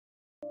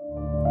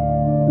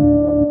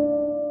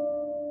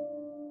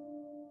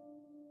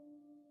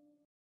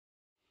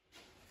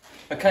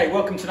Okay,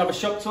 welcome to another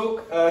shop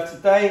talk.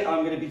 Today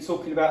I'm going to be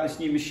talking about this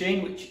new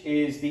machine, which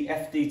is the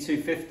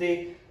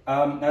FD250.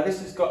 Now this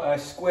has got a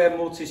square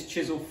mortise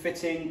chisel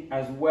fitting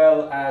as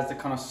well as the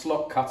kind of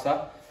slot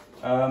cutter.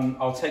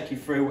 I'll take you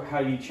through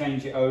how you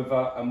change it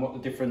over and what the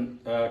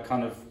different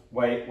kind of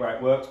where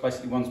it works.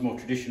 Basically, one's more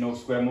traditional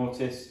square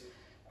mortise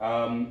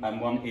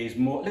and one is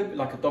more a little bit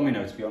like a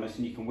domino, to be honest,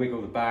 and you can wiggle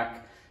the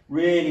back.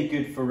 Really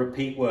good for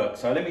repeat work.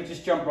 So let me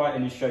just jump right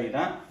in and show you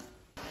that.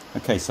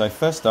 Okay, so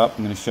first up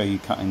I'm going to show you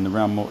cutting the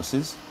round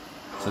mortises.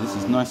 So this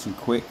is nice and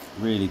quick,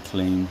 really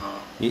clean.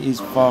 It is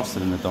faster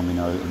than the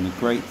domino, and the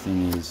great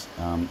thing is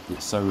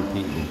it's so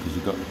repeatable because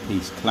you've got the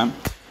piece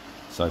clamped.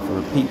 So for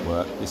repeat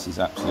work this is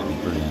absolutely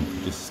brilliant.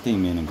 You just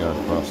steam in and go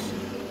across.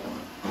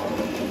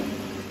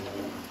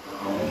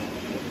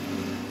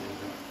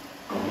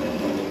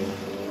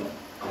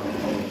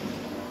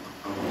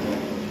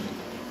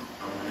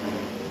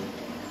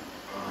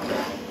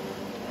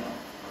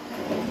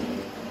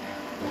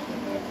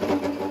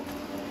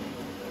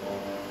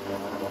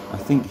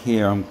 I think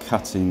here I'm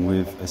cutting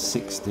with a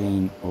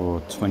 16 or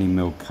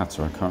 20mm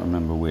cutter, I can't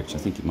remember which. I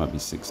think it might be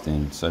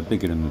 16, so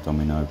bigger than the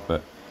domino,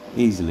 but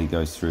easily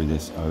goes through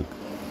this oak.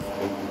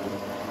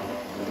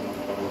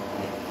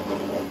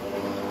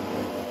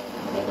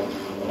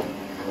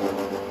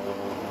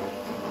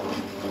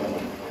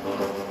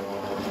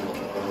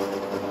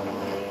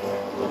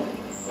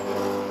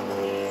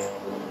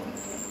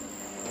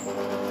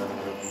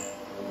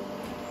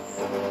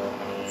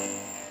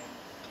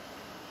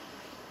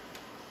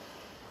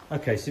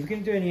 Okay, so if we're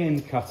going to do any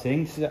end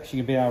cutting, this is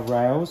actually going to be our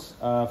rails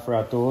for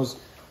our doors.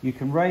 You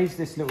can raise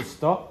this little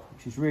stop,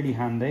 which is really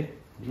handy.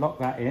 Lock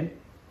that in.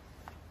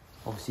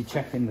 Obviously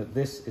checking that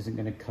this isn't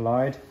going to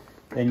collide.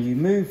 Then you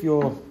move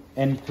your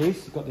end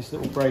piece. You've got this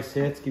little brace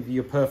here to give you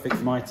your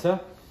perfect mitre.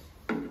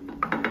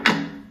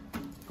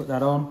 Put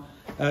that on.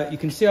 You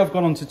can see I've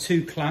gone onto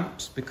 2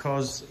 clamps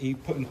because you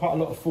put in quite a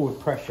lot of forward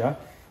pressure,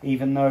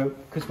 even though,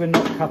 because we're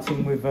not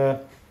cutting with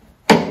a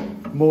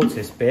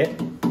mortise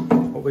bit.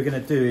 What we're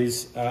going to do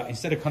is,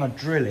 instead of kind of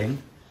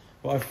drilling,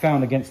 what I've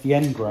found against the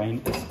end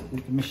grain, is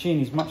the machine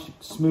is much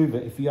smoother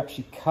if you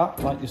actually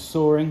cut like you're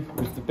sawing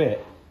with the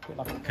bit.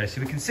 Okay, so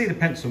we can see the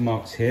pencil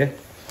marks here.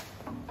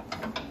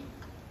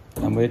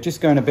 And we're just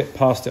going a bit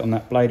past it on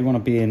that blade. We want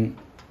to be in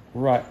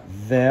right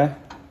there.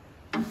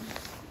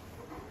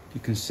 You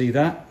can see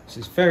that. So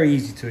it's very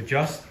easy to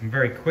adjust and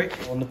very quick.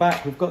 On the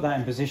back, we've got that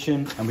in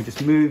position, and we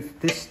just move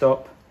this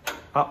stop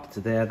up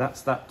to there.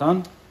 That's that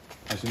done.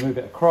 As we move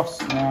it across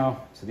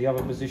now to the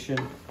other position,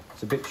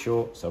 it's a bit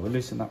short, so we'll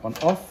loosen that one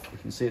off. You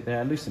can see it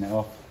there, loosen it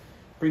off,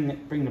 bring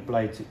the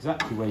blade to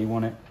exactly where you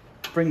want it,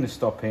 bring the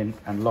stop in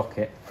and lock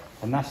it,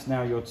 and that's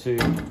now your 2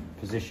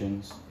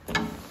 positions.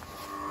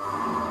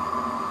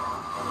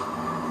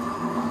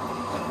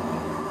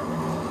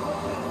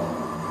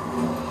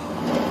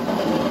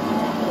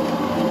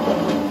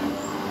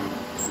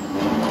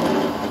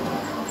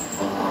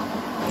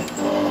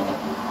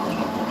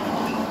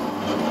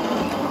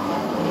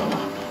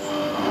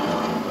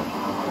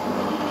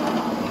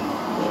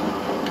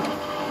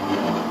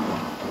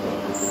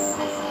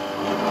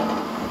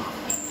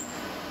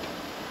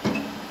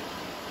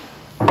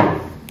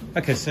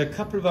 Okay, so a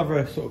couple of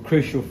other sort of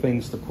crucial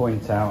things to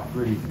point out,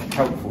 really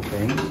helpful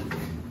things.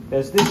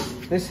 There's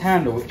this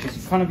handle, which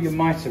is kind of your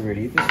mitre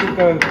really. This will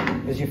go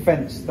as your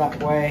fence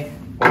that way,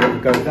 or it will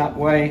go that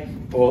way,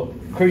 or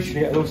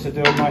crucially it'll also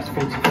do a nice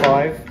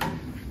 45.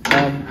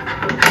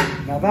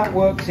 Now that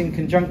works in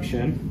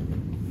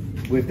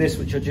conjunction with this,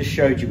 which I just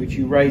showed you, which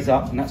you raise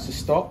up, and that's the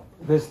stop.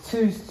 There's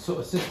 2 sort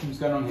of systems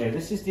going on here.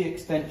 This is the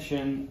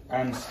extension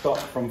and stop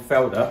from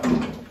Felder.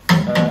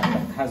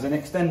 It has an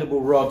extendable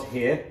rod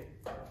here,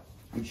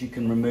 which you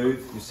can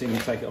remove. You'll see me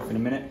take it off in a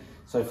minute.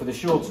 So for the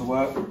shorter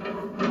work,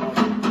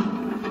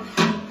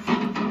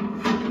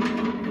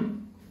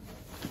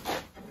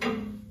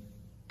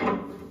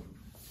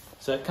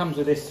 so it comes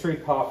with this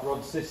 3-part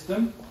rod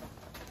system.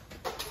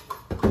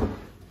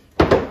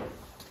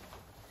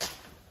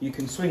 You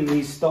can swing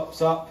these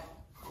stops up,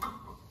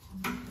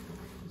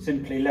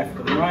 simply left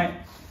and right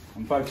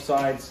on both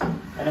sides.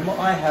 And then what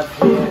I have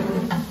here,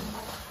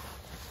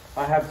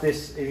 I have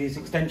these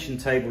extension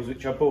tables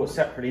which I bought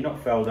separately,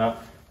 not Felder,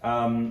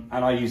 and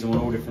I use them on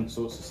all different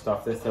sorts of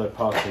stuff. They're third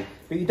party.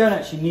 But you don't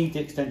actually need the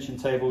extension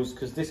tables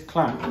because this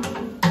clamp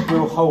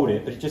will hold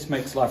it, but it just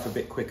makes life a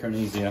bit quicker and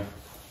easier.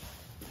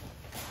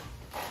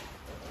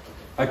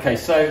 Okay,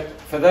 so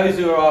for those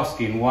who are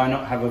asking why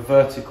not have a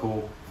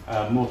vertical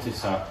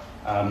mortiser,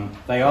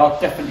 they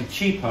are definitely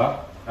cheaper,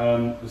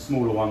 the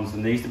smaller ones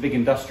than these. The big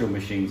industrial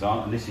machines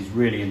aren't, and this is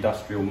really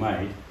industrial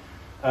made.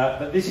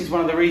 But this is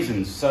one of the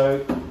reasons.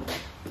 So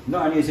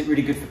not only is it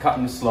really good for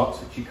cutting the slots,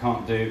 which you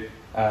can't do,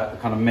 the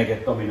kind of mega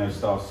domino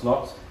style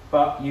slots,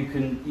 but you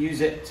can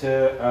use it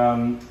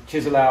to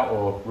chisel out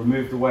or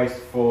remove the waste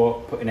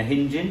for putting a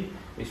hinge in.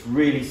 It's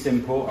really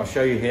simple. I'll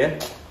show you here.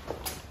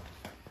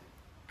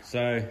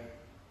 So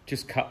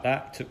just cut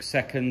that, took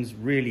seconds,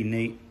 really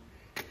neat.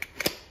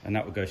 and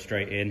that will go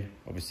straight in.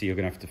 Obviously you're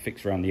going to have to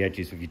fix around the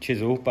edges with your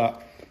chisel,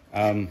 but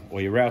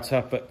or your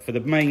router, but for the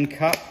main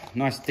cup,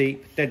 nice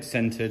deep, dead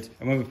centered.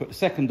 And when we put the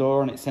second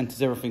door on, it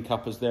centers everything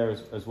up as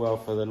well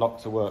for the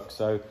lock to work.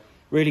 So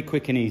really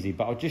quick and easy,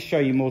 but I'll just show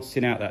you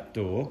mortising out that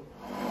door.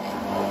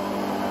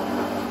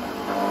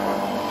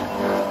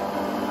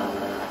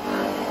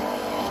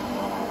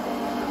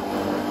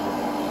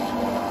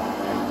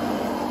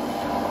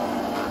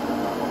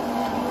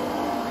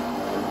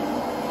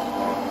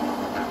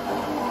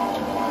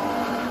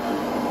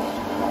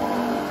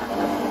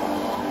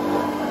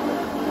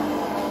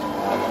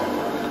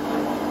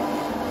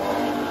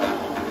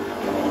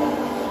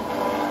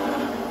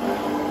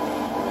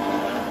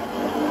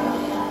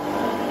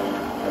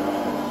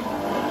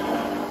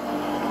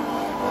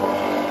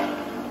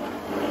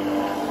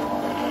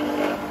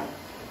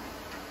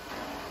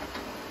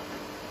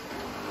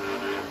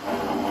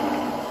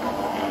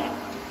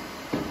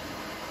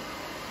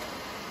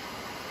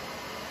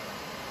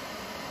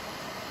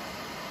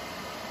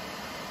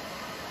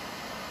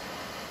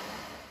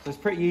 So it's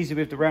pretty easy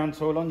with the round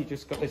tool on. You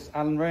just got this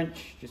Allen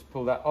wrench, just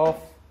pull that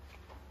off.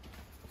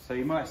 So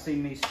you might have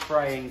seen me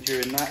spraying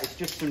during that. It's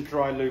just some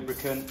dry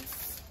lubricant.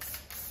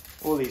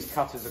 All these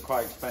cutters are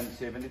quite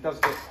expensive and it does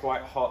get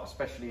quite hot,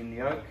 especially in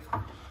the oak.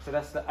 So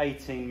that's the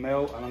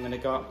 18mm, and I'm going to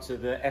go up to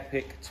the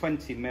Epic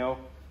 20mm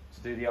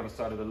to do the other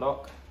side of the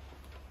lock.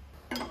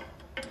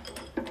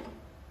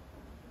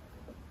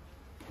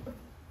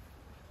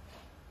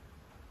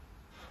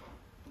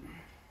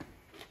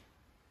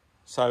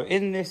 So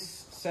in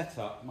this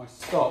setup, my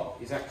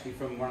stop is actually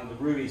from one of the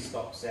Rui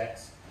stop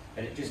sets,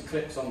 and it just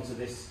clips onto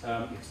this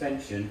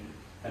extension,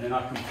 and then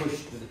I can push,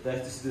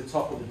 this is the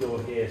top of the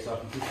door here, so I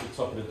can push the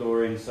top of the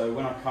door in. So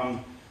when I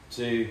come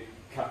to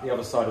cut the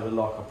other side of the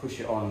lock, I push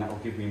it on, and that will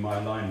give me my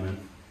alignment.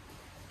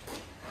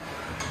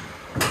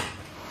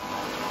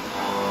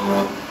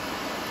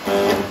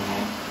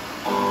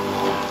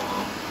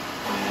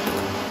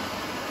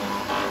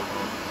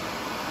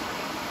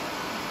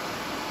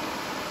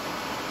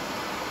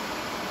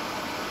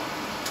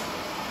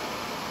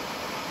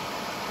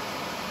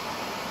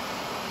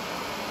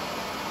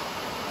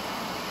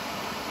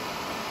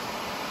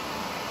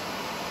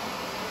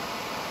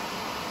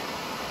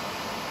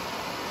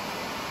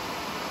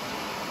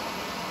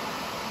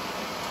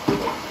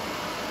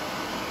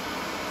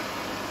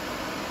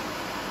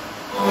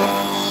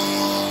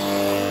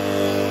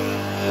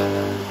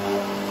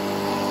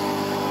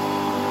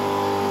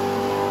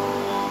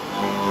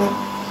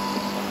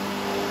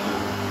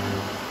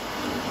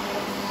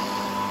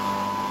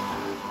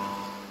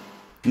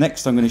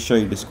 Next I'm going to show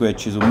you the square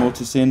chisel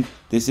mortising.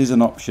 This is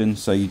an option,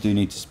 so you do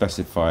need to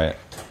specify it.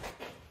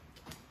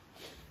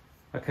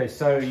 Okay,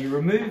 so you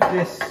remove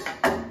this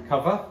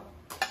cover,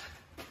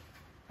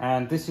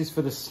 and this is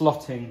for the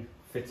slotting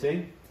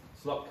fitting,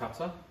 slot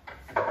cutter.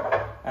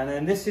 And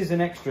then this is an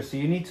extra, so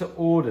you need to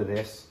order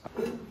this.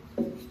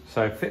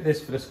 So fit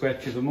this for the square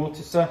chisel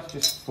mortiser,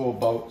 just 4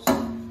 bolts,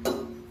 and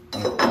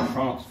it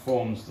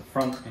transforms the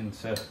front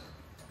into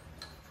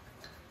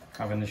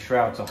having the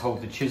shroud to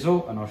hold the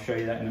chisel, and I'll show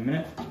you that in a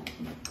minute.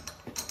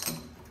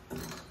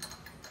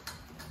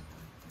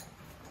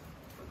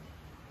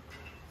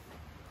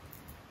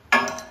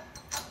 I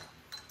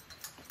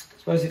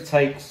suppose it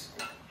takes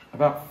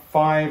about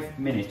 5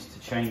 minutes to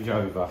change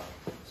over.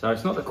 So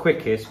it's not the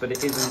quickest, but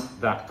it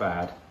isn't that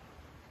bad.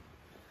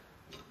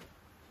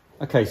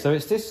 Okay, so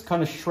it's this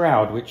kind of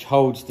shroud which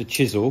holds the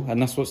chisel,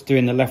 and that's what's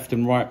doing the left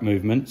and right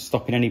movement,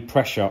 stopping any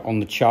pressure on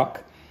the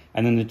chuck.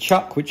 And then the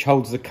chuck which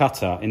holds the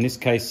cutter, in this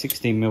case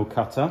 16mm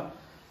cutter.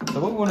 So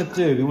what we want to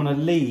do, we want to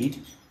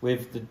lead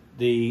with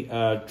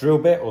the drill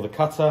bit or the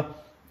cutter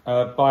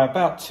by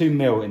about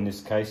 2mm in this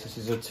case. This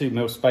is a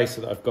 2mm spacer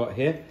that I've got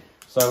here.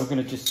 So we're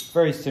going to just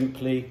very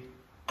simply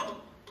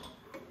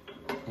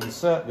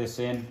insert this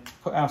in,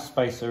 put our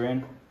spacer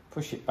in,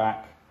 push it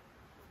back,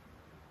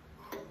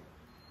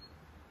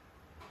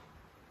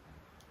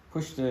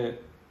 push the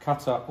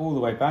cutter all the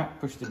way back,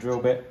 push the drill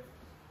bit,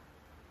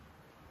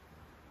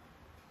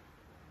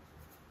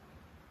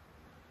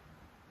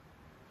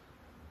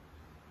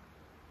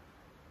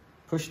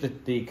 push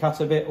the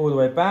cutter bit all the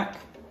way back,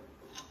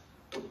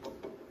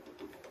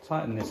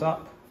 tighten this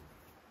up,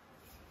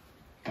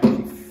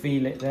 actually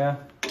feel it there,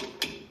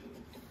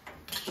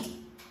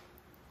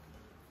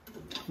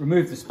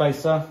 remove the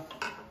spacer,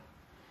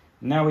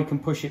 now we can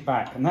push it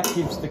back, and that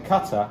gives the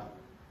cutter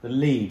the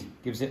lead,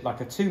 gives it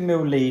like a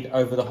 2mm lead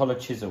over the hollow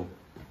chisel.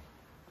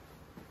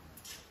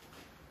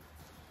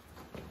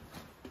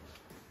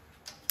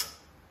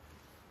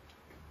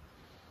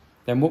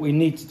 Then what we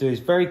need to do is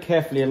very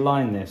carefully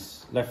align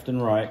this left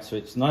and right so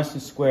it's nice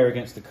and square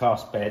against the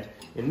cast bed.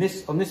 On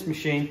this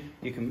machine,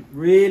 you can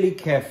really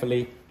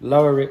carefully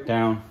lower it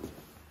down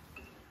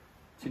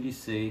till you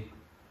see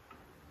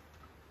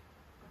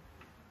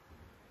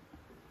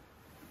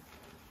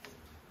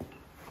you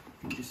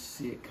can just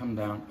see it come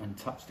down and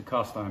touch the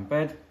cast iron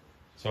bed.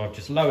 So I've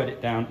just lowered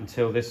it down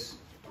until this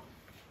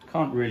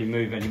can't really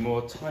move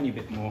anymore, tiny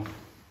bit more.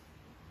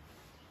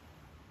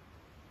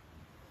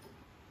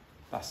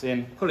 That's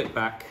in, pull it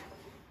back.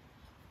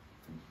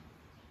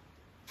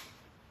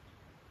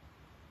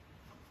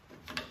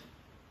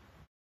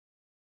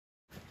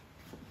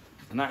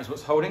 And that is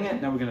what's holding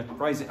it. Now we're going to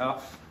raise it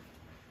up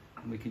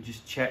and we can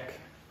just check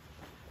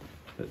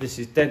that this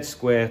is dead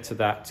square to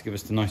that to give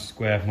us the nice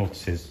square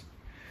mortises.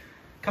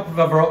 A couple of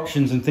other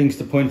options and things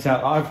to point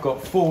out. I've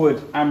got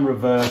forward and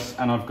reverse,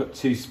 and I've got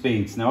 2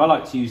 speeds. Now I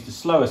like to use the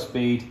slower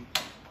speed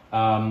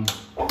on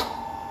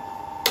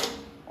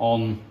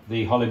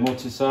the Holly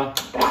mortiser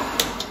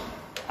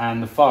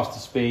and the faster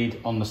speed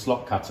on the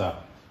slot cutter.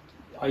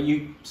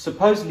 You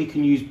supposedly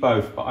can use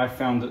both, but I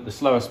found that the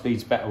slower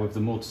speed's better with the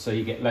mortiser.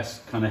 You get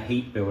less kind of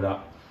heat build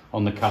up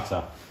on the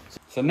cutter.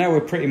 So now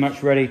we're pretty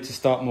much ready to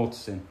start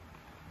mortising.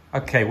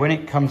 Okay, when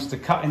it comes to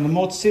cutting the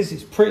mortises,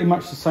 it's pretty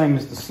much the same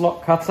as the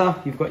slot cutter.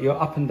 You've got your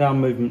up and down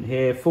movement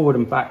here, forward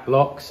and back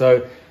lock.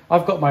 So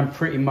I've got mine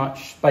pretty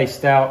much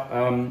spaced out.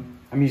 I'm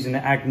using the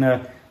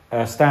Agner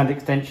stand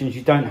extensions.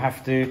 You don't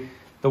have to.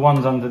 The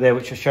ones under there,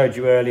 which I showed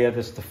you earlier,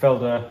 there's the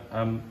Felder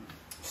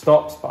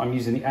stops, but I'm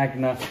using the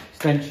Agner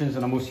extensions,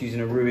 and I'm also using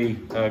a Rui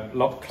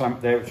lock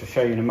clamp there, which I'll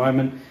show you in a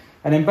moment.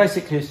 And then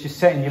basically it's just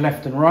setting your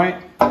left and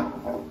right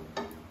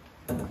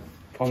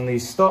on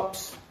these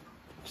stops.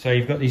 So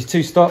you've got these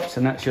 2 stops,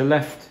 and that's your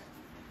left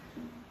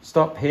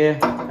stop here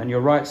and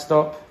your right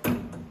stop.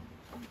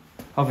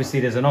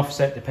 Obviously there's an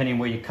offset depending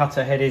where your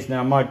cutter head is.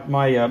 Now my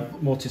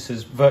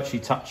mortisers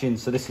virtually touch in,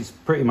 so this is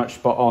pretty much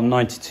spot on.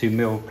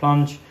 92mm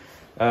plunge,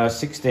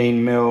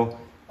 16mm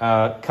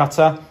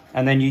cutter,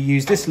 and then you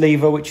use this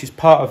lever, which is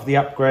part of the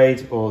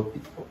upgrade, or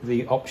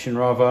the option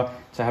rather,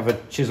 to have a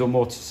chisel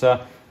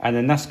mortiser. And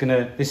then that's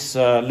gonna, this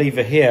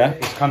lever here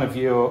is kind of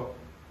your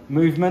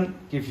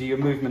movement, gives you your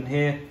movement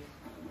here.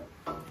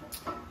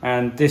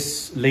 And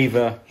this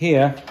lever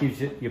here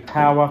gives you your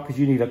power, because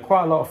you need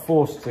quite a lot of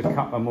force to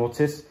cut a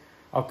mortise.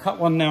 I'll cut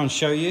one now and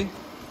show you.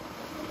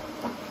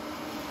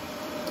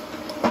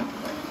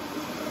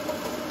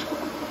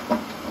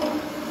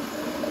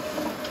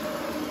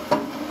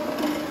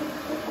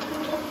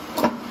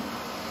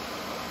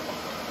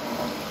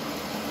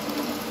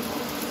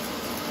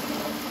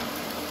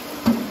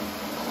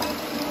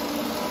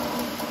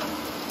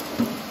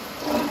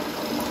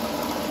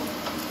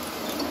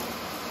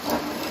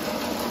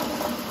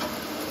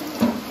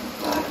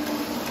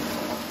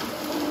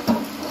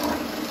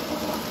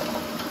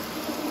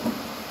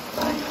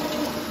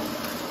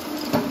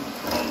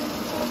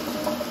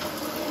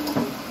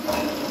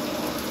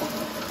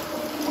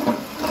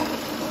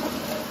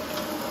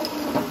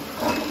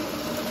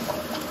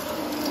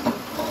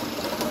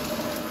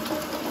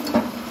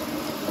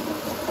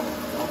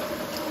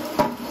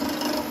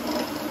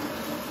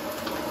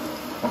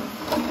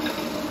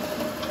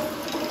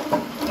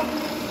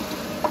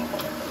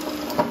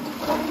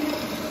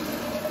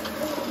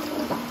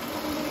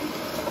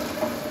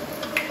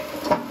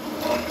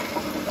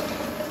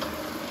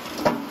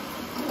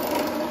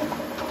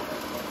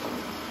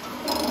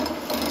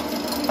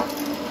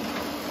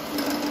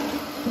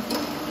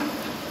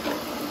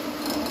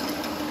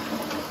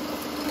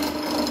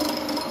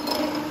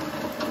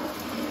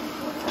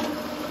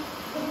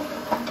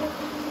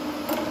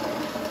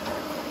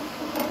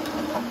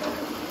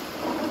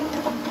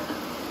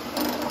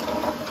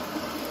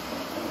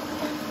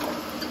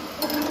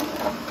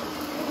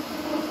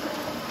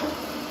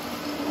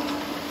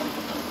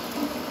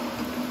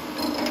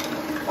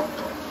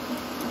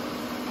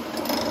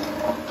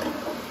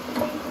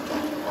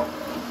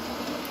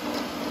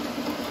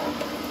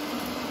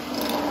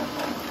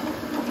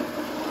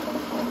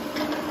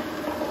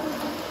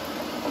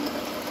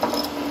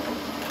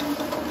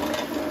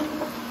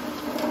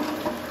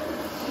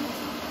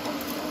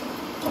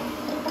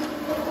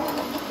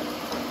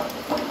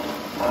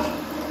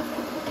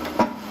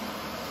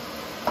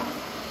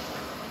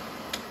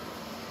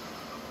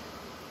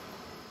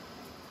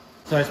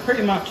 So it's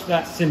pretty much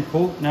that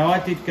simple. Now I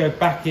did go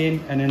back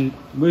in and then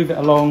move it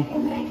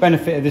along.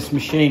 Benefit of this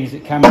machine is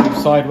it can move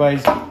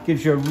sideways.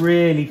 Gives you a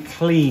really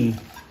clean,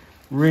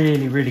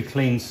 really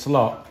clean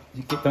slot.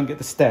 You don't get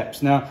the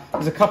steps. Now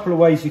there's a couple of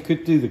ways you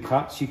could do the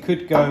cuts. You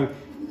could go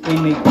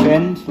in each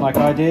end like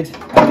I did,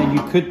 and then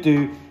you could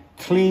do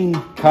clean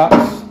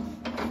cuts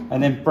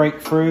and then break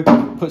through.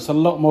 Puts a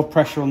lot more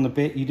pressure on the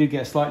bit. You do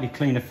get a slightly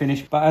cleaner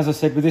finish. But as I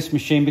said, with this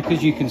machine,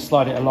 because you can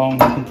slide it along, you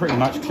can pretty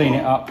much clean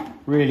it up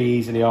really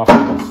easily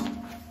afterwards.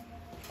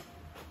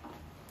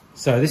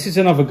 So this is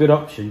another good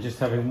option, just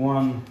having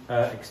one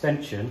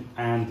extension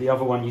and the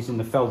other one using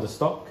the Felder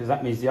stop, because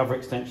that means the other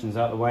extension's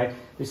out of the way.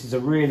 This is a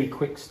really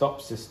quick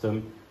stop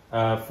system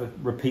for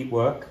repeat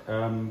work.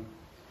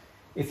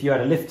 If you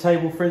had a lift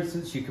table, for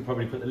instance, you could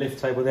probably put the lift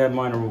table there.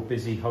 Mine are all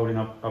busy holding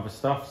up other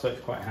stuff, so it's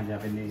quite handy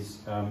having these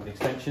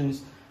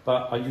extensions.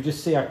 But you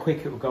just see how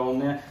quick it will go on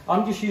there.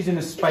 I'm just using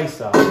a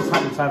spacer. I just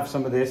happen to have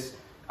some of this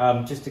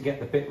just to get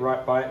the bit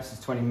right by it. This is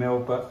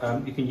 20mm,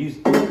 but you can use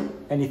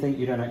anything.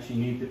 You don't actually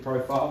need the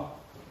profile.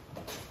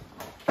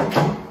 So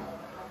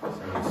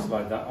you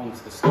slide that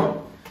onto the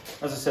stop.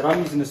 As I said,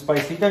 I'm using the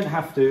spacer. You don't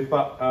have to,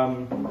 but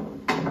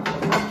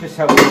just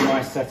helps with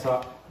my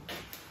setup.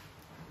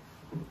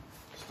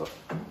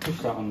 Push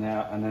that on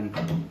there and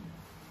then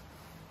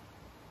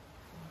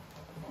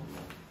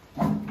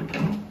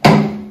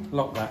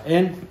lock that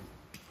in.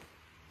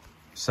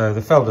 So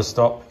the Felder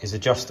stop is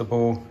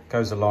adjustable,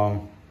 goes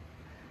along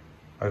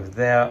over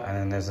there, and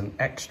then there's an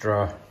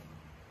extra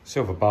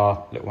silver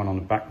bar, little one on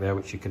the back there,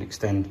 which you can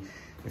extend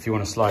if you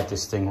want to slide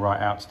this thing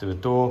right out to do a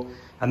door.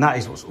 And that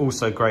is what's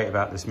also great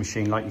about this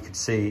machine. Like you could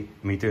see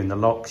me doing the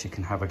locks, you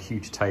can have a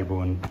huge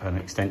table and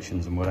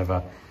extensions and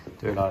whatever.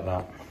 Do it like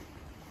that.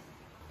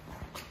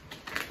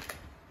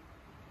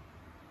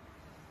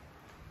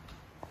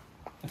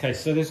 Okay,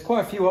 so there's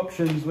quite a few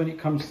options when it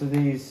comes to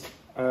these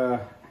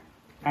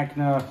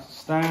Agner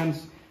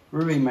stands.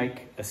 Rui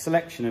make a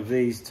selection of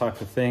these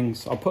type of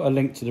things. I'll put a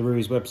link to the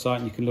Rui's website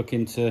and you can look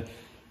into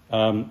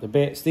the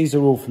bits. These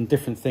are all from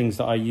different things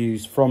that I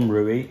use from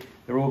Rui.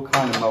 They're all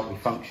kind of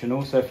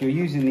multifunctional. So if you're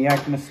using the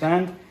Agner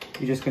stand,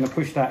 you're just going to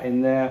push that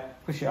in there,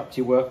 push it up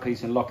to your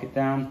workpiece and lock it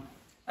down.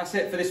 That's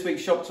it for this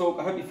week's shop talk.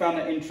 I hope you found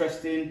that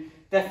interesting.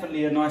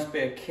 Definitely a nice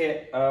bit of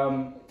kit.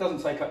 It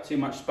doesn't take up too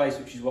much space,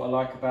 which is what I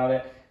like about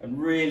it, and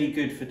really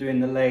good for doing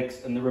the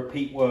legs and the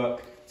repeat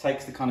work.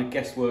 Takes the kind of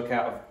guesswork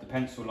out of the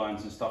pencil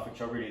lines and stuff,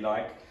 which I really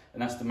like,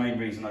 and that's the main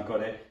reason I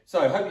got it.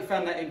 So I hope you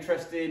found that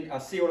interesting.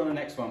 I'll see you all on the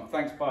next one.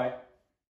 Thanks, bye.